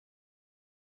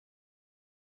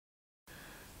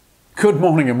Good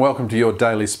morning and welcome to your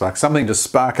Daily Spark, something to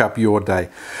spark up your day.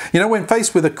 You know, when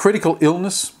faced with a critical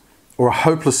illness or a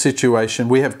hopeless situation,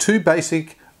 we have two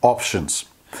basic options.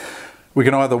 We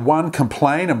can either, one,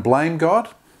 complain and blame God,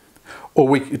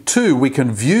 or two, we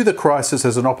can view the crisis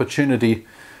as an opportunity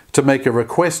to make a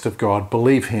request of God,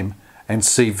 believe Him, and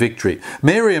see victory.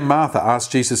 Mary and Martha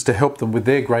asked Jesus to help them with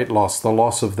their great loss, the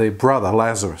loss of their brother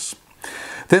Lazarus.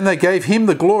 Then they gave Him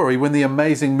the glory when the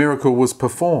amazing miracle was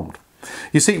performed.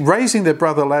 You see, raising their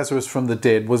brother Lazarus from the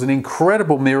dead was an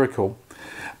incredible miracle,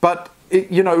 but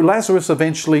Lazarus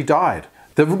eventually died.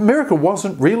 The miracle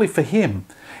wasn't really for him.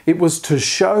 It was to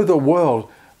show the world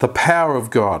the power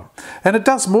of God. And it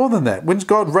does more than that. When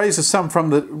God raises someone from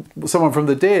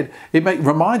the dead, it may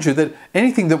remind you that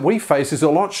anything that we face is a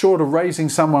lot short of raising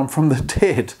someone from the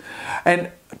dead.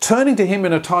 And turning to Him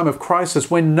in a time of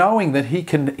crisis, when knowing that He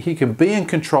can be in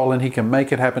control and He can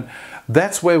make it happen,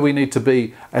 that's where we need to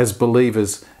be as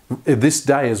believers this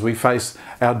day as we face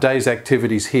our day's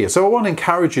activities here. So I want to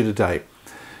encourage you today.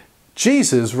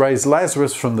 Jesus raised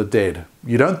Lazarus from the dead.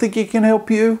 You don't think He can help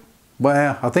you?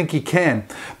 Well, I think He can.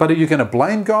 But are you going to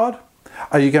blame God?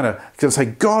 Are you going to say,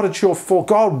 God, it's your fault.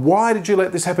 God, why did you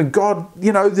let this happen? God,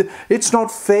 it's not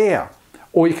fair.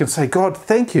 Or you can say, God,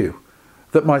 thank you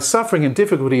that my suffering and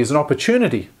difficulty is an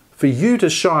opportunity for you to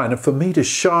shine and for me to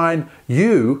shine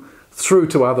you through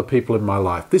to other people in my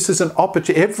life. This is an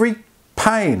opportunity. Every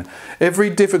pain, every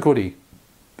difficulty,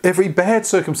 every bad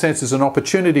circumstance is an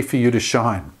opportunity for you to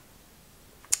shine.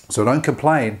 So don't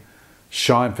complain.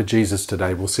 Shine for Jesus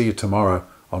today. We'll see you tomorrow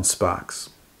on Sparks.